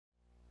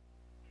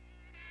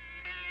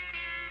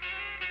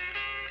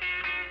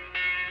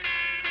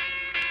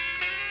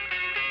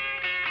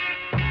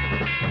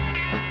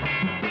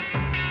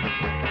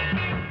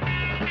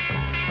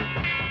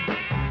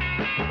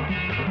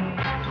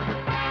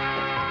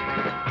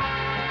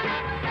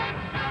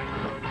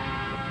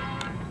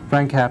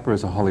Frank Capra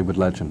is a Hollywood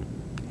legend.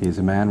 He is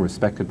a man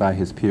respected by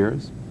his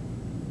peers,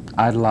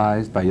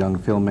 idolized by young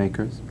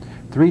filmmakers,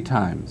 3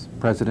 times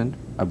president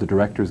of the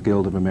Directors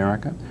Guild of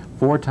America,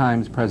 4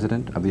 times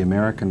president of the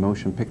American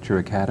Motion Picture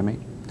Academy,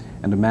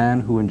 and a man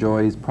who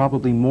enjoys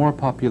probably more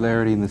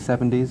popularity in the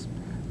 70s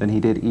than he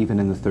did even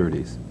in the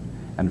 30s.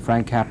 And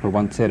Frank Capra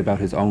once said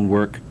about his own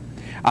work,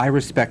 "I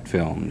respect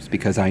films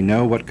because I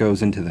know what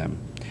goes into them.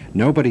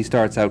 Nobody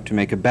starts out to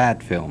make a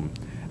bad film.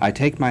 I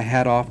take my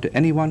hat off to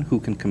anyone who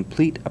can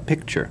complete a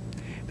picture.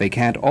 They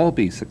can't all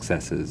be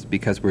successes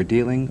because we're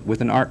dealing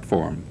with an art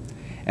form,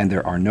 and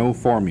there are no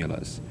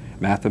formulas.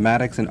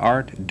 Mathematics and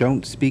art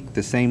don't speak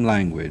the same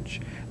language.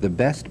 The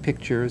best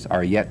pictures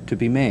are yet to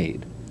be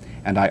made."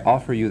 And I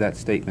offer you that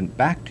statement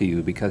back to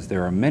you because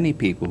there are many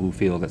people who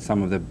feel that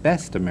some of the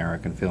best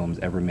American films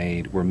ever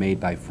made were made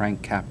by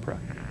Frank Capra.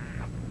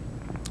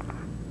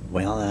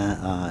 Well,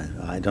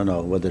 I don't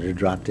know whether to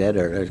drop dead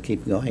or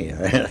keep going,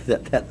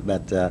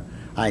 but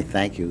I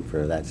thank you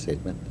for that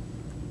statement.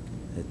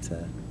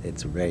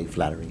 It's a very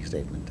flattering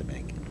statement to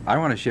make. I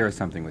want to share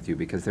something with you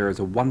because there is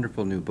a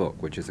wonderful new book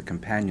which is a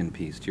companion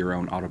piece to your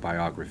own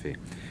autobiography,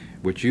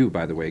 which you,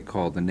 by the way,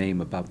 called The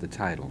Name Above the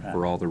Title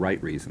for all the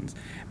right reasons.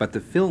 But the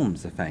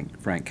films of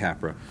Frank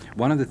Capra,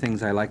 one of the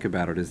things I like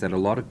about it is that a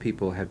lot of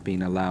people have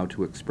been allowed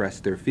to express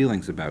their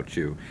feelings about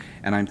you.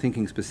 And I'm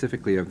thinking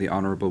specifically of the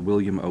Honorable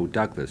William O.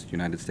 Douglas,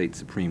 United States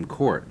Supreme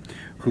Court,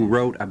 who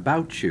wrote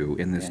about you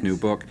in this new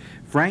book.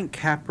 Frank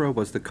Capra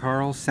was the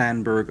Carl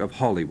Sandburg of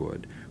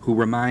Hollywood, who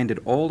reminded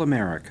all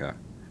America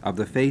of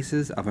the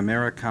faces of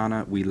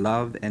Americana we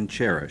love and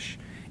cherish.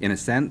 In a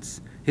sense,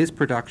 his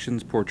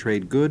productions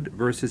portrayed good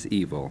versus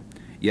evil,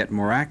 yet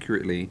more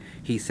accurately,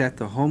 he set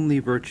the homely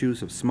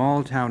virtues of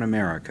small-town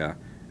America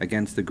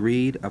against the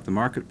greed of the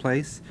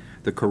marketplace,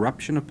 the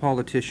corruption of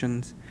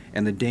politicians,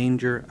 and the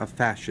danger of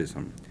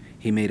fascism.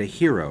 He made a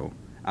hero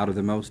out of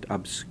the most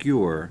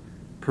obscure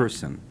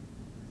person.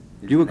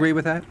 Do you agree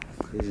with that?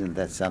 Isn't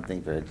that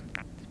something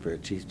for a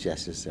Chief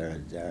Justice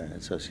or an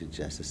Associate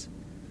Justice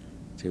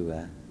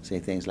to say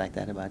things like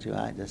that about you?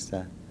 I just,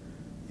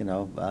 you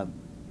know,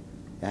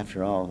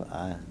 after all,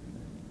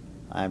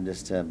 I'm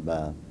just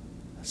a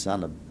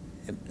son of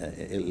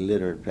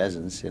illiterate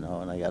peasants, you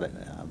know, and I got it,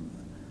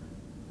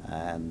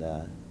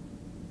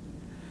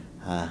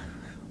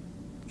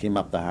 came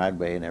up the hard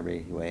way in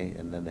every way,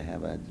 and then to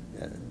have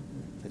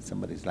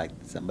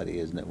somebody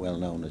as well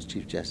known as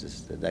Chief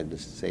Justice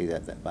Douglas say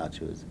that about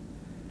you is,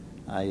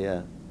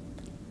 I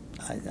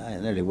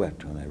nearly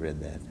wept when I read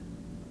that.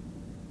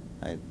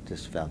 I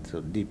just felt so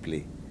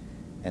deeply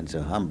and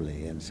so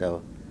humbly and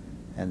so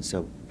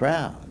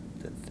proud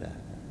that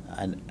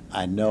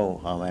I know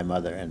how my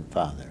mother and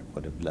father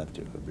would have loved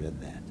to have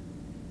read that.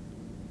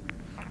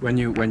 When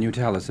you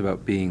tell us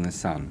about being the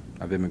son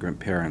of immigrant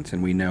parents,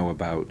 and we know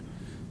about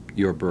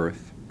your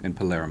birth in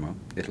Palermo,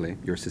 Italy,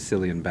 your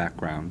Sicilian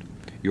background,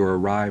 your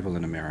arrival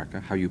in America,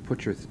 how you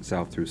put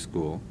yourself through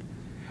school,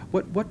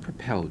 what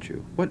propelled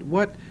you?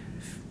 What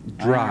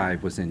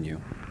drive was in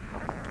you?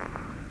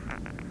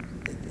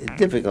 It's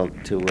difficult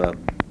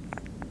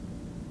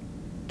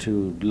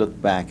to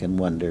look back and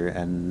wonder,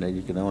 and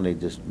you can only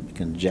just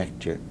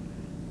conjecture.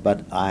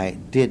 But I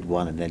did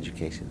want an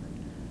education.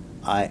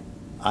 I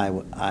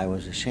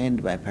was ashamed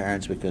of my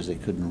parents because they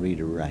couldn't read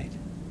or write,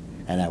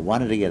 and I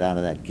wanted to get out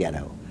of that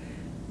ghetto.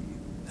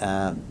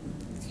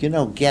 You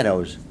know,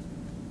 ghettos,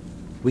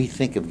 we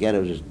think of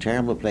ghettos as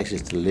terrible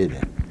places to live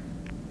in.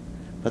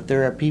 But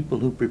there are people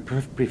who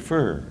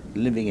prefer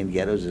living in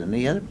ghettos than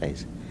any other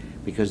place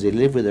because they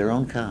live with their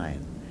own kind.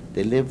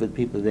 They live with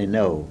people they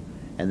know,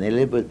 and they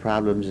live with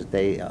problems that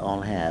they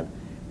all have,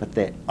 but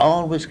they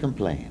always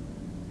complain,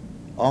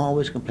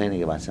 always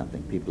complaining about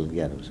something, people in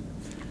ghettos.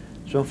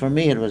 So for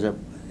me, it was a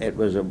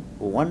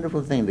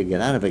wonderful thing to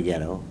get out of a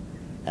ghetto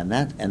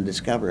and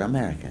discover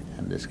America,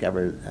 and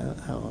discover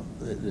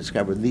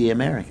the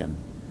American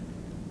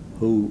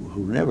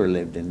who never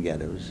lived in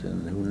ghettos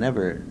and who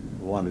never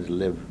wanted to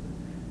live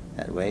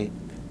that way,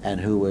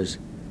 and who was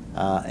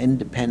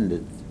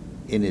independent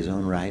in his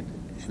own right,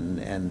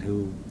 and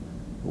who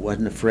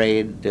wasn't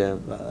afraid,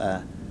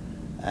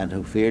 and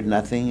who feared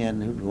nothing,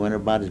 and who went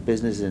about his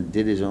business and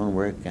did his own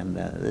work. And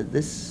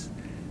this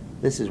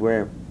is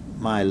where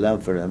my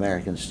love for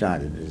Americans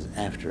started, is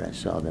after I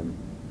saw them,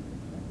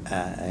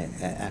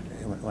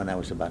 when I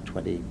was about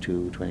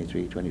 22,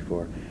 23,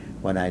 24,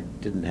 when I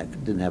didn't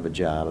have a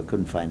job. I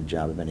couldn't find a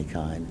job of any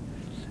kind,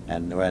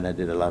 and when I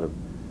did a lot of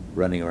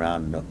running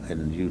around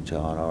in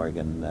Utah and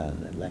Oregon,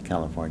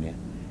 California,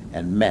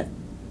 and met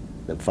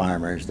the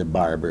farmers, the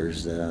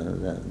barbers,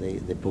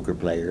 the poker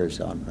players,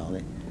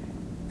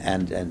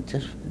 and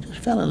just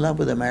fell in love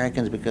with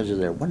Americans because of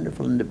their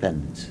wonderful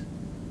independence.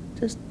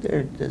 You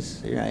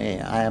know,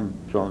 I am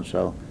so and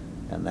so,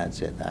 and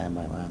that's it. I'm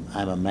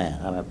a man.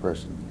 I'm a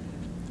person.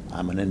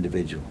 I'm an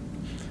individual.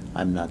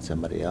 I'm not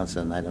somebody else,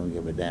 and I don't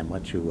give a damn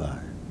what you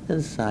are.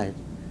 This I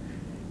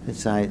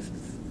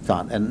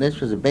thought, and this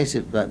was a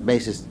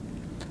basis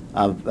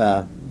of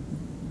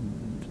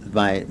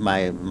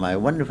my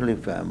wonderfully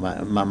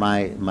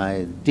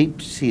my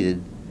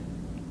deep-seated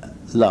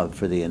love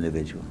for the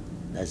individual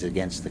as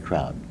against the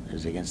crowd,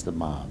 as against the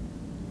mob,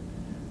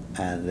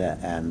 and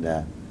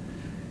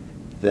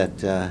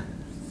that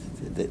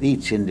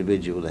each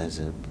individual has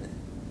a.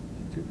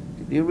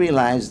 You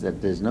realize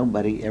that there's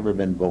nobody ever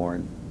been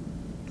born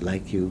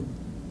like you.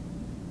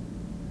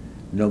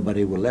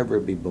 Nobody will ever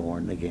be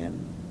born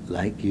again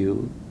like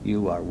you.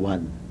 You are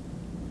one.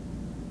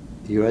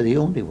 You are the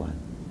only one.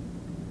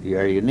 You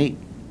are unique.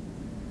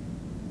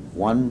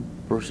 One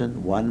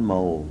person, one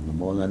mole.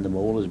 And the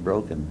mole is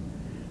broken.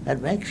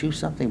 That makes you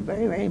something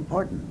very, very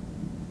important.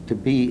 To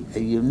be a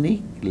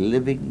unique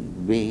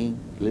living being,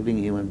 living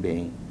human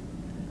being,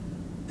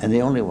 and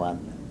the only one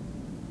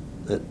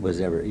that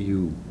was ever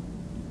you.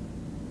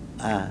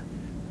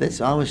 This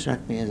always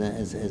struck me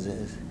as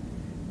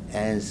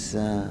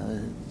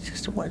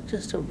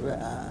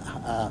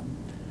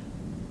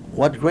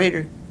what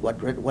greater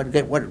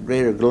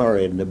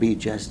glory than to be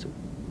just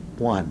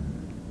one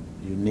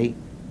unique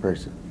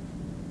person.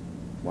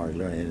 More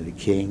glory than the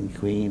king,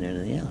 queen, or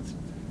anything else.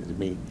 To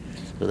me,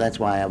 so that's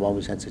why I've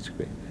always had such a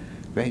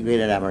great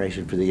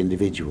admiration for the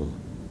individual,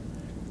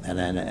 and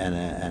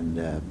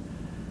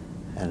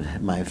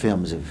my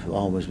films have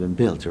always been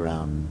built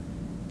around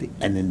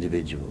an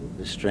individual,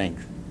 the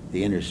strength,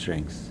 the inner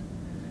strengths,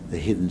 the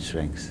hidden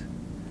strengths,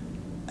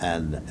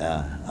 and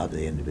of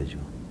the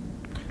individual.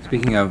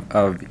 Speaking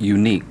of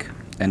unique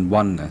and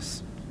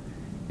oneness,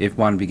 if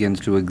one begins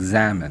to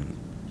examine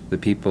the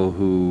people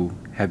who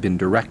have been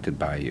directed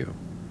by you,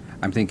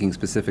 I'm thinking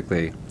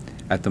specifically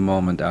at the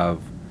moment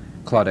of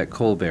Claudette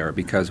Colbert,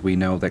 because we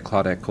know that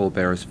Claudette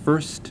Colbert's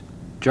first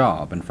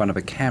job in front of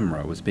a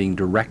camera was being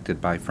directed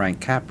by Frank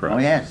Capra. Oh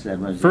yes, that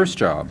was first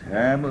job.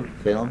 Terrible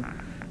film.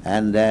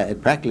 And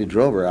it practically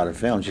drove her out of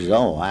film. She said,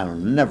 "Oh,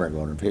 I'm never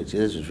going to pitch.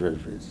 This is."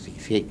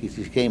 She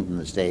came from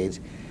the States,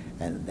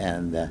 and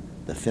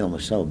the film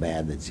was so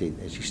bad that she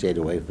stayed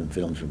away from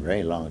films for a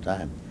very long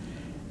time.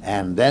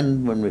 And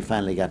then when we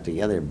finally got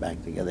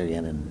back together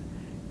again,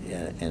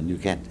 and you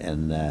can't,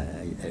 and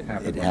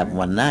it happened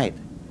one night.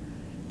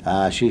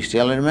 She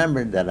still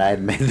remembered that I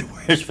had made the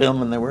worst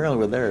film in the world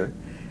with her,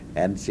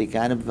 and she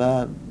kind of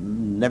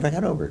never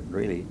got over it,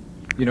 really.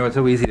 You know, it's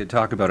so easy to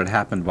talk about It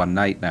Happened One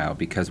Night now,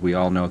 because we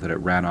all know that it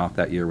ran off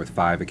that year with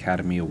 5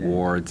 Academy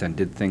Awards and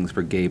did things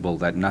for Gable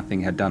that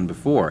nothing had done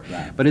before.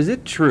 Right. But is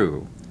it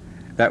true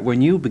that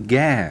when you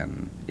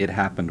began It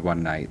Happened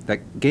One Night,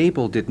 that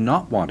Gable did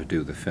not want to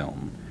do the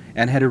film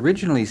and had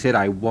originally said,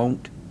 "I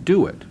won't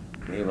do it"?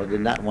 Gable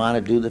did not want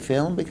to do the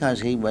film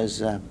because he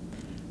was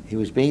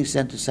being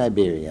sent to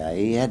Siberia.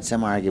 He had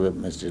some argument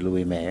with Mr.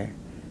 Louis Mayer,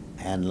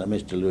 and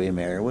Mr. Louis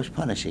Mayer was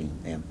punishing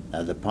him.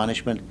 The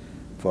punishment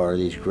for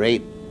these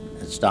great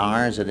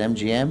stars at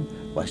MGM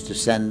was to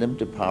send them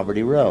to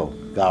Poverty Row,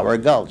 Gower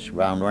Gulch,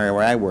 around where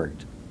I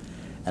worked,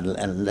 and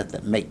let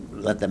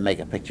them make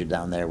a picture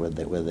down there with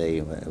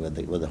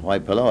the hoi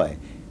polloi,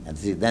 and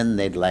see, then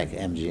they'd like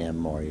MGM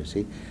more. You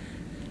see,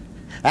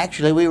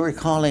 actually we were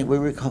calling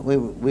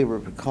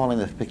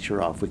the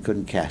picture off. We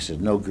couldn't cast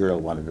it. No girl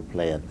wanted to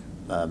play it.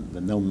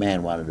 No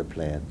man wanted to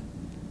play it.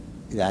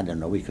 I don't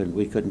know. We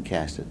couldn't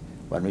cast it.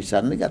 When we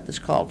suddenly got this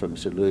call from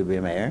Mr. Louis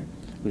B. Mayer,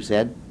 who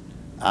said,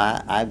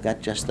 "I've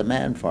got just the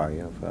man for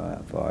you."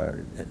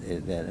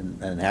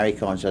 And Harry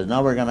Cohen says,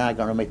 "No, we're not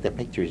going to make the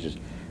picture." He says,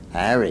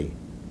 "Harry,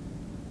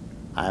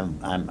 I'm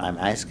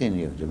asking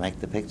you to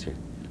make the picture.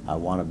 I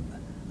want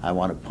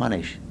to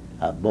punish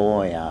a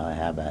boy I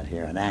have out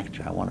here, an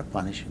actor. I want to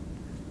punish him.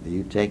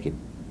 You take him."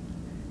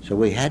 So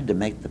we had to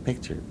make the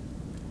picture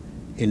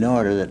in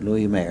order that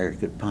Louis Mayer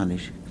could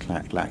punish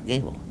Clark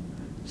Gable.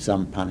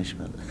 Some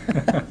punishment.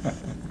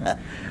 A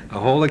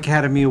whole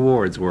Academy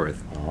Awards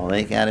worth. All the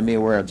Academy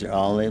Awards are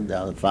all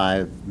the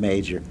 5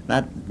 major,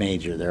 not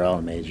major, they're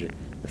all major,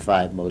 the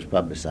 5 most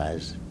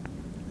publicized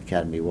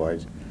Academy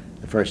Awards.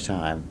 The first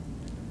time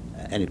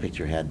any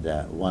picture had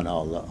won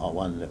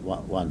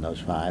those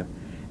 5,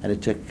 and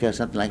it took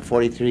something like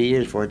 43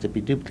 years for it to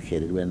be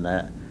duplicated when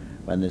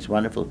this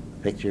wonderful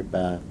picture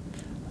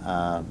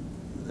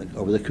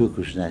over the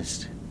cuckoo's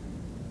nest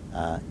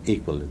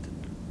equaled it.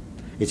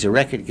 It's a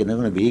record. It can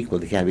only be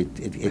equaled. It can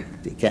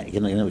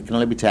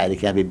only be tied. It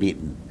can't be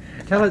beaten.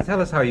 Tell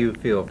us how you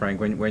feel,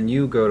 Frank, when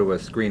you go to a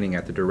screening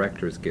at the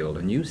Directors Guild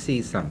and you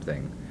see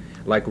something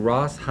like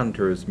Ross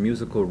Hunter's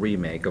musical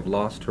remake of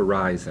Lost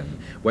Horizon,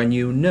 when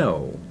you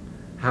know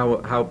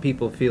how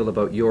people feel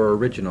about your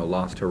original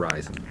Lost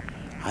Horizon.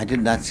 I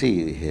did not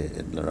see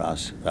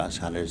Ross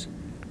Hunter's.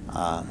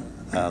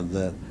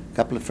 The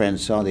couple of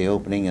friends saw the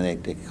opening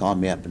and they called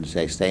me up and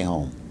say, "Stay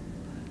home."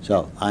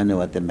 So I knew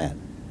what they meant.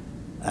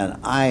 And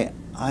I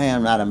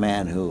am not a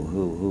man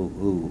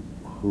who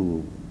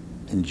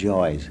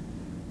enjoys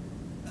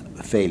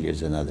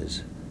failures in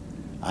others.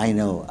 I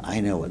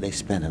know they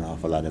spent an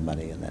awful lot of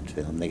money in that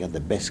film. They got the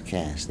best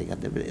cast. They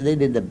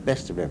did the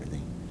best of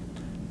everything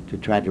to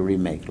try to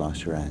remake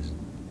Lost Horizon.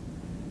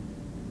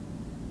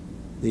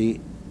 They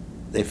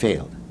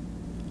failed,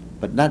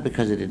 but not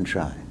because they didn't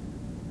try.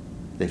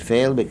 They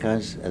failed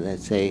because,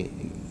 let's say,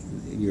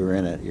 you're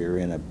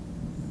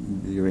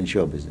in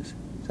show business.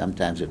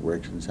 Sometimes it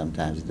works and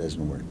sometimes it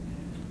doesn't work.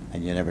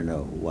 and you never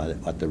know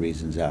what the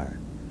reasons are.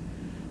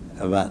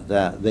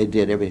 But they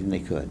did everything they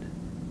could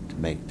to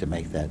make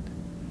that,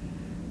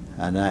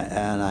 and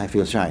I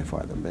feel sorry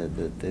for them,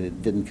 but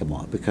it didn't come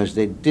off because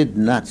they did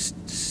not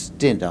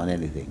stint on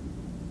anything.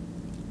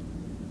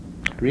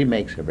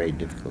 Remakes are very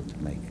difficult to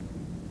make.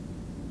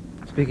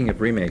 Speaking of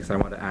remakes, I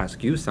want to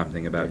ask you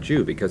something about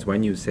you, because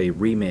when you say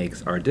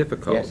remakes are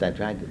difficult... Yes, I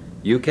tried to.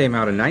 You came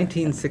out in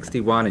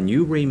 1961 and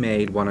you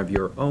remade one of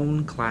your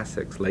own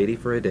classics, Lady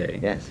for a Day,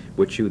 Yes.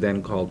 which you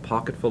then called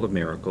Pocketful of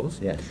Miracles.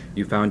 Yes.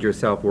 You found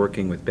yourself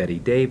working with Bette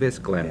Davis,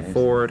 Glenn Yes.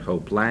 Ford,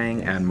 Hope Lang,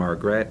 Yes. Anne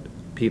Margaret,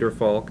 Peter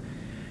Falk.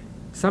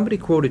 Somebody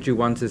quoted you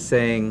once as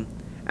saying,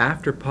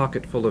 "After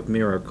Pocketful of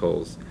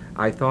Miracles,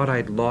 I thought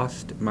I'd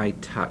lost my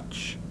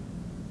touch."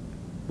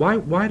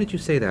 Why did you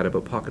say that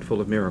about Pocketful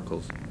of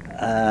Miracles?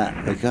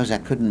 Because I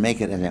couldn't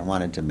make it as I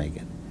wanted to make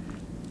it.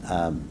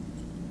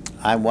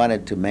 I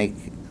wanted to make,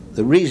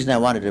 the reason I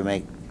wanted to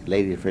make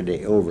Lady for a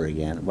Day over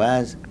again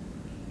was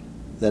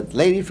that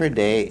Lady for a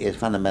Day is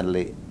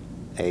fundamentally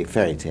a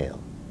fairy tale.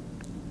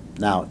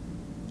 Now,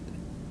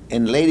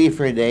 in Lady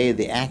for a Day,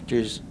 the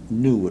actors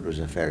knew it was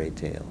a fairy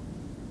tale.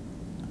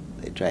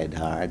 They tried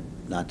hard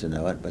not to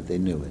know it, but they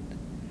knew it.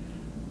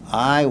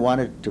 I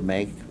wanted to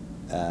make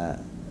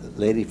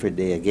Lady for a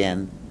Day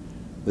again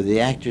with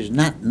the actors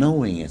not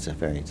knowing it's a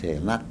fairy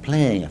tale, not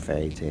playing a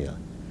fairy tale,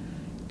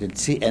 to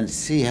see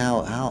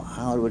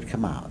how it would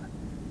come out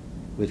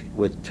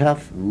with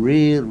tough,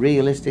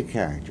 realistic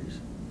characters,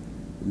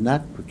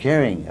 not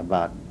caring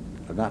about,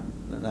 not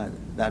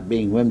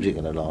being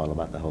whimsical at all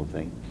about the whole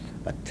thing,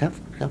 but tough,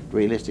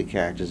 realistic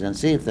characters, and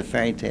see if the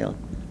fairy tale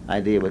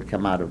idea would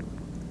come out of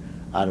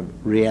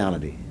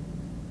reality.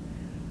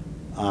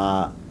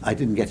 I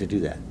didn't get to do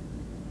that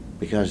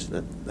because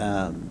the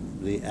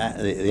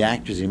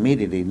actors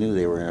immediately knew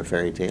they were in a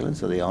fairy tale, and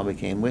so they all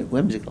became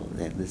whimsical.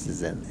 This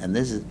is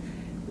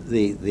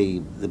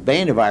the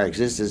bane of our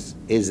existence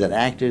is that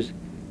actors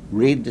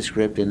read the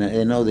script and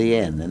they know the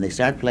end, and they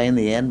start playing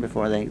the end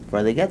before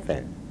they get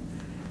there.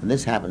 And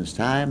this happens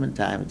time and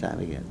time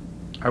again.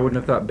 I wouldn't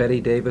have thought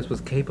Bette Davis was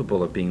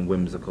capable of being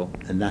whimsical.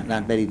 And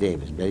not Bette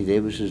Davis. Bette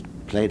Davis has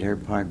played her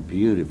part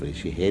beautifully.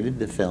 She hated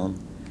the film.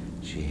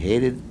 She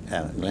hated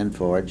Glenn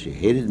Ford. She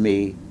hated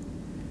me.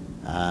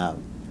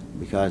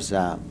 Because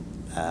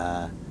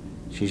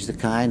she's the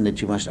kind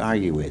that you must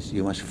argue with.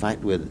 You must fight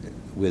with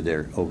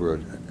her over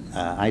it.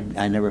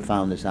 I never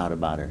found this out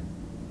about her.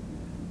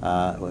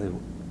 I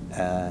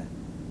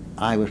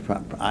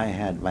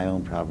had my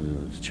own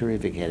problems,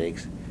 terrific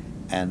headaches,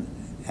 and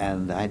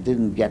I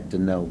didn't get to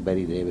know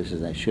Bette Davis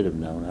as I should have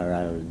known her.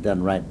 I would have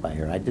done right by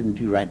her. I didn't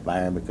do right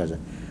by her because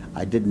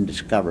I didn't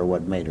discover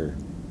what made her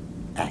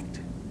act.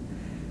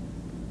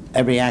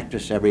 Every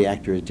actress, every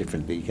actor is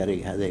different. They got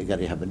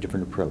to have a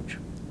different approach.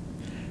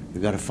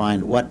 You've got to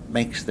find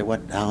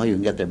how you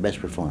can get their best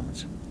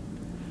performance.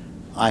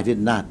 I did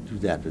not do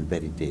that with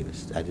Bette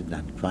Davis. I did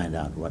not find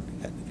out what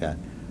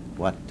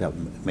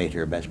made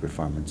her best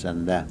performance,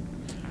 and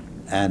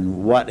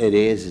what it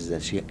is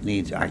that she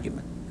needs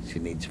argument. She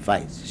needs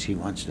fights. She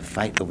wants to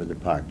fight over the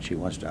part. She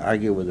wants to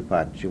argue over the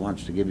part. She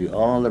wants to give you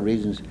all the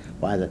reasons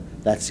why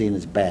that scene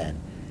is bad,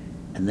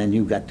 and then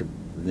you've got to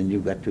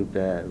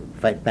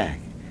fight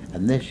back.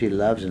 And this she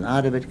loves, and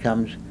out of it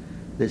comes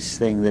this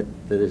thing that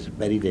is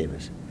Bette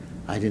Davis.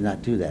 I did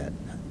not do that,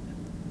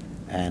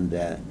 and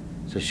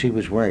so she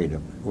was worried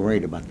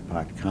about the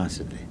part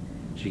constantly.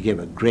 She gave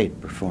a great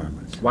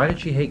performance. Why did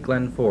she hate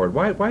Glenn Ford?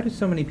 Why do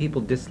so many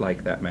people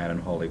dislike that man in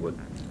Hollywood?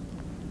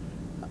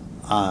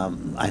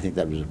 I think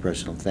that was a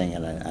personal thing,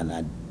 and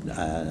I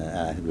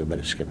think we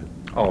better skip it.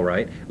 All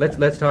right.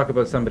 Let's talk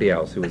about somebody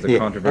else who was a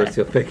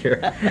controversial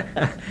figure.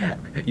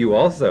 You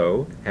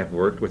also have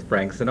worked with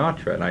Frank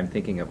Sinatra, and I'm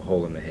thinking of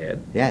Hole in the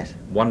Head. Yes.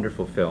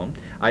 Wonderful film.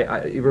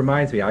 It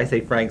reminds me, I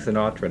say Frank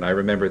Sinatra, and I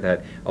remember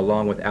that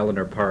along with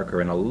Eleanor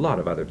Parker and a lot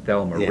of other,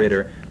 Thelma Yes.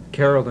 Ritter,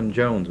 Carolyn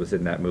Jones was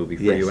in that movie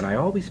for Yes. you, and I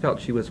always felt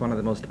she was one of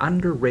the most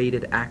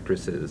underrated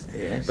actresses.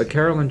 Yes. But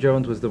Carolyn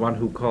Jones was the one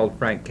who called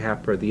Frank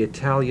Capra the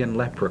Italian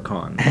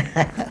leprechaun.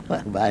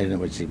 Well, I don't know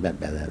what she meant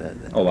by that.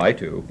 Oh, I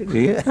do.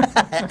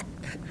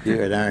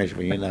 You're an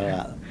Irishman, you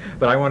know.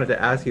 But I wanted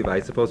to ask you,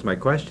 I suppose my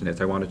question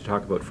is, I wanted to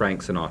talk about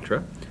Frank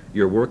Sinatra,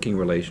 your working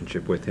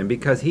relationship with him,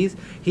 because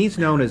he's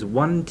known as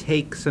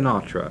one-take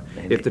Sinatra.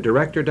 If the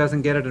director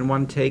doesn't get it in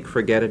one take,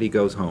 forget it, he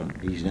goes home.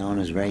 He's known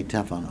as very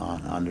tough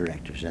on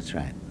directors, that's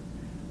right.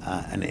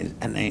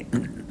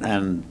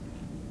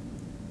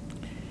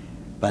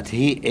 But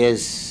he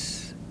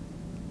is,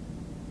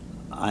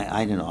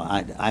 I don't know,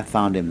 I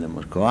found him the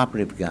most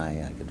cooperative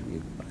guy I could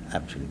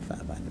absolutely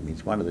find him.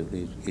 He's one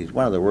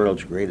of the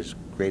world's greatest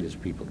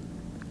people.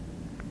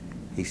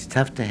 He's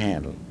tough to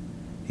handle.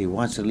 He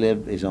wants to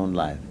live his own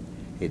life.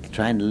 He's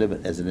trying to live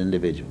it as an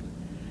individual.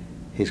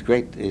 His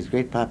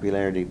great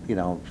popularity, you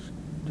know,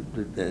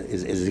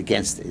 is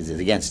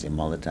against him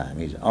all the time.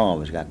 He's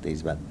always got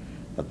these, but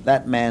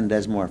that man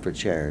does more for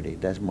charity,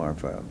 does more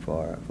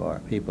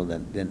for people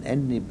than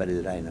anybody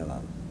that I know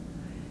of.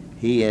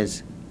 He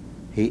is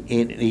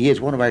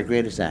one of our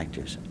greatest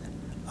actors.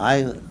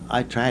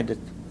 I tried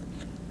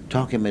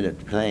talk him into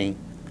playing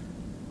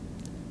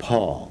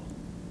Paul.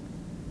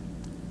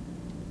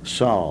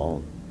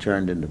 Saul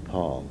turned into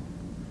Paul.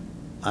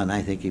 And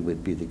I think he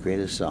would be the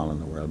greatest Saul in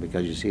the world,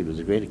 because you see, it was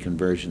a great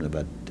conversion of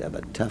a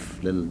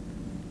tough little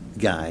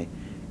guy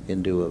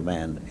into a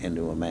man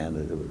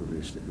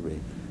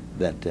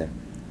that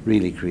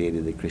really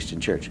created the Christian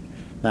church.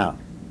 Now,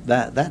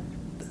 that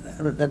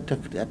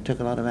took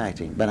a lot of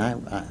acting, but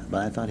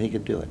I thought he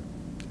could do it.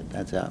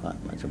 That's how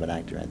much of an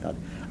actor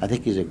I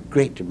think he's a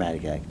great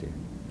dramatic actor,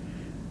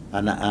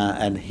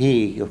 and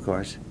he, of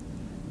course,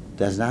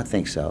 does not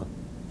think so,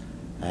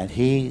 and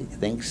he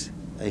thinks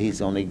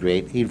he's only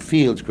great. He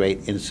feels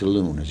great in a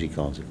saloon, as he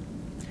calls it,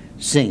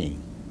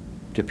 singing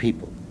to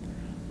people,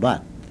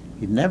 but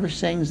he never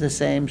sings the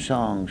same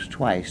songs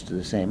twice to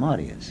the same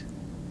audience.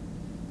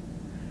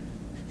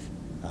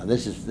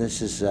 This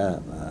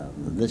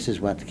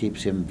is what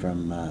keeps him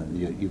from.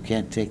 You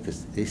can't take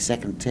this. His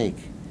second take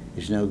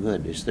is no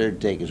good. His third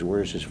take is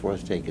worse. His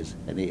fourth take is.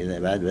 And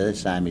by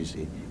this time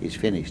he's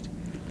finished.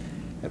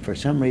 For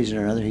some reason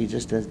or other, he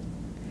just does.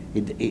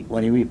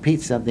 When he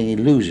repeats something, he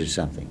loses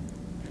something.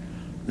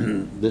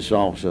 This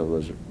also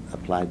was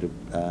applied to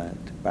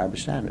Barbara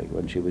Stanwyck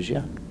when she was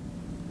young.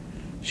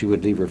 She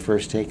would leave her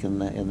first take in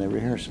the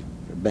rehearsal,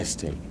 her best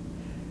take,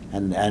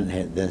 and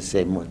the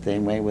same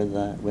way with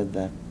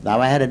Now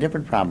I had a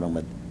different problem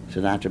with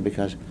Sinatra,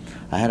 because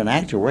I had an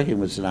actor working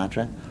with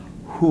Sinatra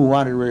who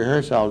wanted to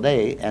rehearse all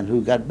day and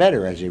who got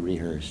better as he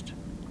rehearsed.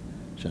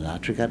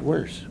 Sinatra got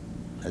worse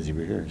as he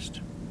rehearsed.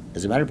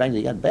 As a matter of fact,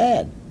 he got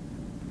bad.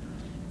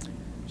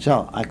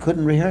 So I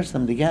couldn't rehearse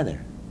them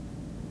together.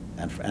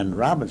 And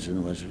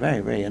Robinson was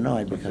very, very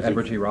annoyed because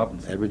Edward G.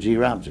 Robinson. Edward G.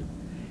 Robinson.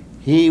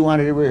 He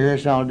wanted to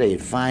rehearse all day.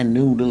 He'd find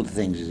new little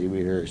things as he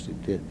rehearsed.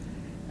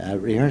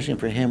 Rehearsing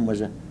for him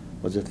was a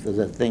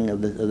thing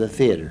of the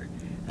theater,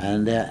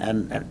 and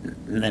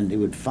then he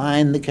would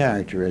find the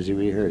character as he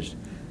rehearsed.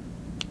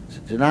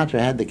 Sinatra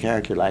had the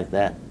character like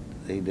that.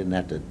 He didn't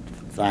have to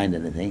find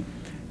anything,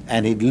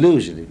 and he'd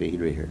lose it if he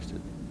rehearsed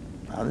it.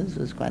 Now this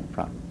was quite a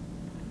problem,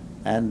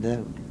 and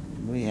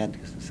we had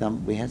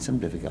some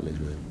difficulties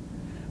with it.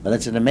 But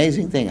it's an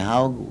amazing thing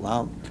how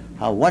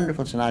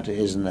wonderful Sinatra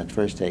is in that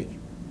first take.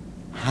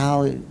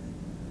 How he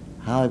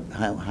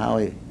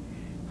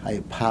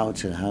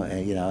pouts, and how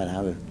and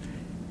how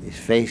his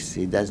face,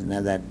 he doesn't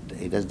have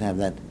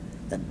that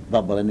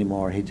bubble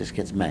anymore. He just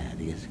gets mad.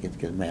 He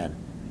gets mad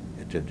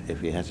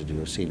if he has to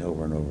do a scene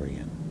over and over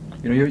again.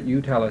 You know,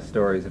 you tell us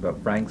stories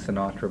about Frank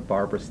Sinatra,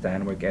 Barbara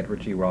Stanwyck,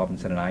 Edward G.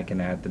 Robinson, and I can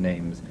add the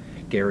names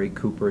Gary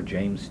Cooper,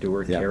 James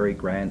Stewart, Yeah. Cary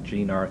Grant,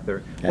 Jean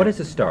Arthur. Yeah. What is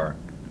a star?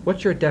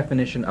 What's your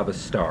definition of a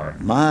star?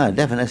 My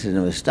definition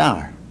of a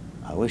star,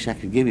 I wish I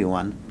could give you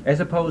one. As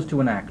opposed to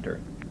an actor.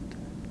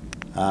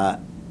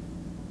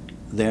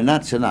 They're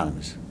not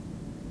synonymous.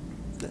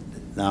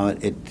 Now,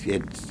 it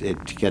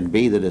can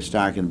be that a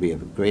star can be a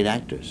great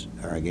actress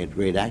or a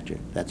great actor.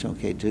 That's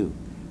okay too.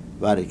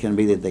 But it can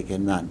be that they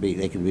cannot be.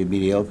 They can be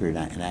mediocre in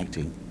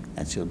acting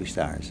and still be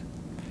stars.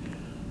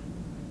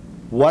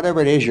 Whatever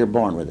it is, you're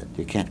born with it.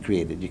 You can't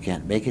create it. You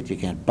can't make it. You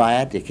can't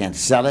buy it. You can't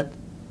sell it.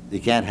 You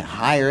can't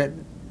hire it.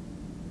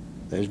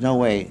 There's no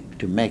way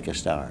to make a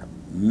star.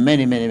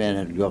 Many men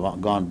have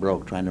gone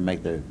broke trying to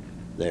make their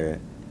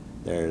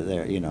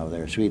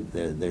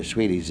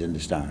sweeties into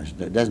stars.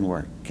 It doesn't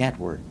work. Can't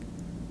work.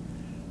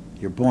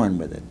 You're born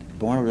with it.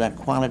 Born with that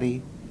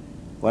quality,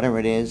 whatever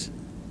it is,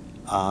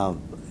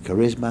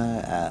 charisma,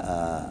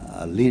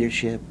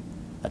 leadership,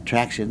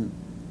 attraction.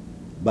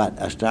 But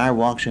a star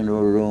walks into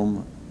a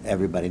room,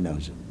 everybody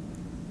knows it.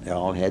 They're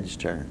all heads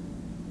turn.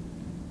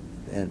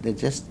 There's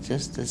just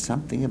there's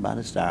something about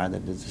a star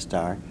that is a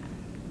star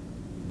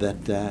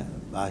that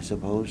I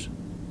suppose.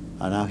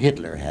 Now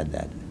Hitler had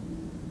that.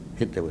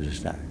 Hitler was a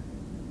star.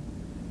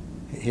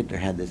 Hitler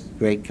had this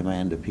great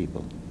command of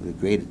people, with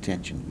great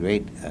attention,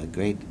 great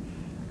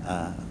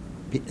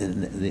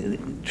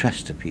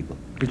trust of people.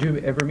 Did you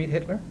ever meet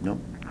Hitler? No.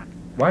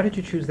 Why did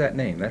you choose that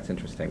name? That's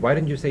interesting. Why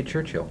didn't you say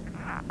Churchill?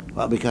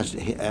 Well, because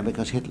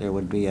Hitler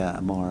would be a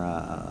more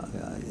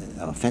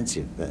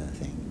offensive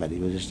thing, but he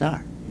was a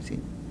star. You see,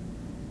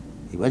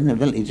 he wasn't a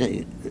villain.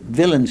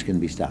 Villains can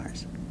be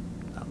stars.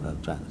 I'm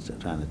trying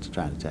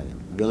to tell you,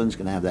 villains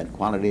can have that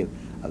quality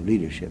of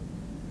leadership,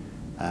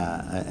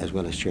 as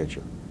well as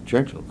Churchill.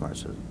 Churchill, of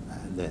course,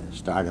 the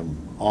stardom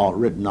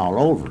written all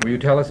over. Will you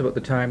tell us about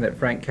the time that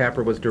Frank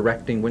Capra was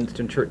directing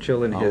Winston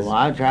Churchill in his... Oh,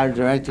 I tried to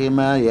direct him.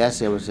 Yes,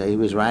 he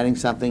was writing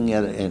something,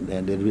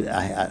 and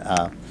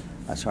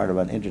a sort of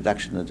an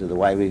introduction to the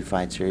Why We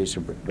Fight series,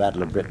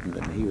 Battle of Britain,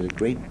 and he was a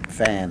great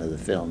fan of the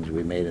films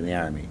we made in the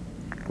Army.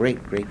 Great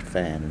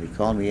fan. And he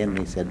called me in and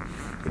he said,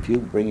 if you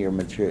bring your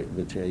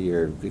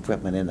your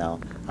equipment in now,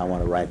 I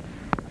want to write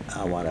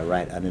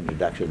an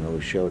introduction that will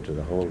show it to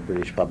the whole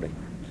British public.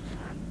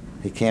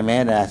 He came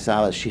in and I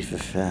saw a sheet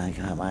of,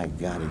 oh my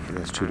God,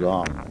 that's too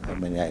long. I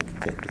mean, I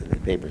could take the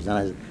papers.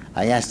 And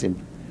I asked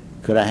him,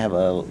 could I have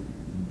a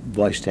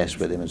voice test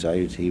with him? And so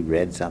he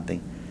read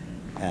something.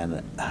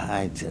 And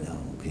I said,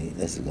 oh, okay,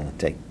 this is going to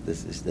take,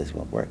 this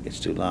won't work. It's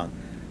too long.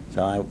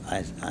 So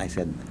I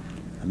said,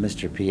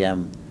 Mr.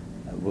 PM,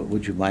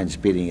 would you mind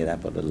speeding it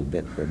up a little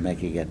bit for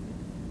making it?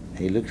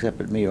 He looks up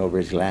at me over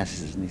his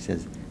glasses and he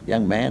says,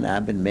 young man,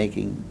 I've been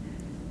making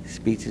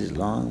speeches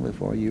long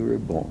before you were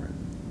born.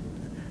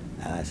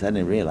 And I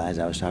suddenly realized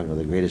I was talking to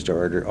the greatest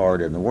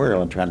orator in the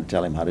world and trying to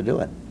tell him how to do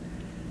it.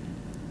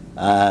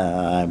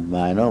 I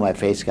know my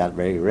face got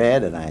very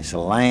red, and I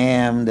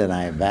slammed, and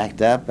I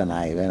backed up, and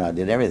I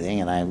did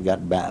everything, and I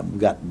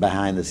got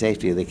behind the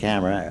safety of the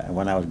camera. And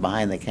when I was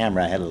behind the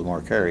camera, I had a little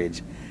more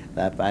courage. And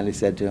I finally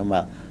said to him,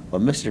 well,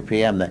 Mr.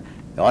 PM, the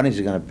audience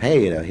is going to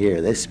pay you to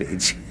hear this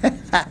speech.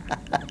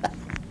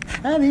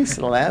 And he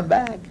slammed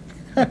back.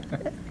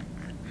 Can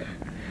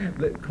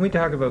we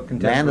talk about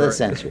contemporary... Man of the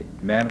century.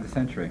 Man of the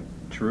century.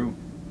 True.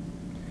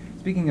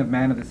 Speaking of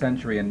man of the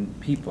century and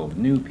people,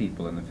 new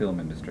people in the film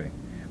industry,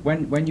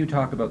 when you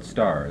talk about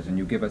stars and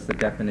you give us the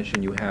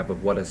definition you have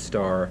of what a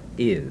star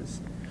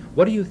is,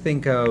 what do you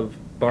think of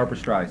Barbara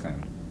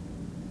Streisand?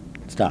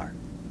 Star.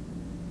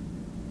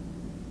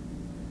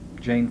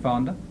 Jane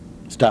Fonda?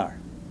 Star.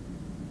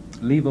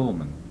 Lee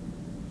Ullman?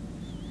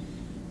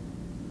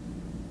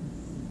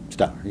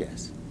 Star,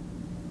 yes.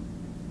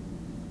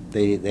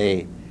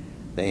 They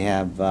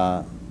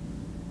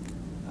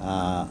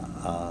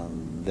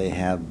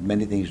have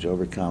many things to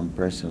overcome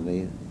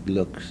personally,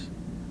 looks,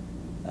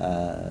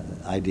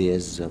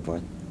 ideas, and so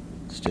forth.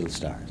 Still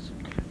stars.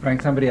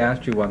 Frank, somebody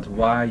asked you once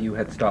why you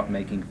had stopped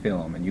making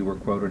film, and you were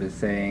quoted as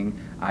saying,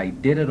 I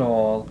did it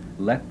all,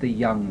 let the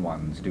young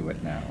ones do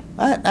it now.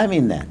 I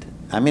mean that.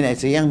 I mean,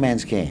 it's a young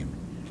man's game.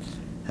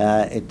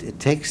 It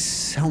takes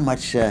so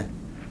much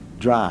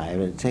drive,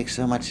 it takes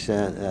so much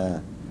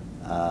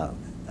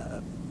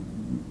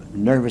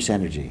nervous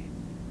energy,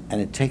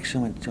 and it takes so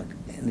much,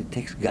 and it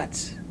takes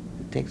guts.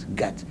 It takes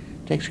guts.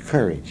 It takes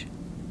courage.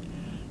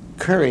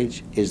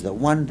 Courage is the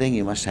one thing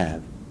you must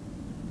have.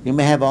 You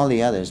may have all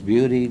the others,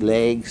 beauty,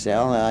 legs,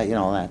 all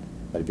that.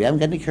 But if you haven't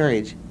got any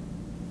courage,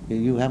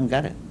 you haven't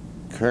got it.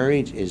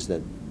 Courage is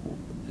the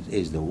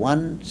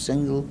one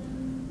single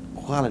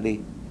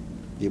quality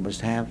you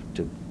must have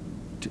to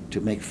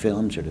make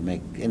films or to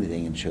make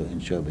anything in show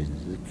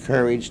business. The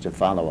courage to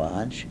follow a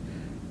hunch,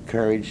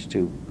 courage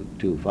to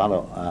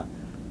follow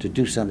to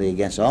do something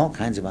against all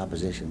kinds of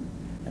opposition,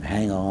 and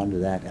hang on to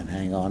that and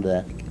hang on to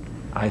that.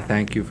 I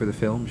thank you for the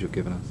films you've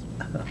given us.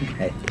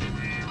 Okay.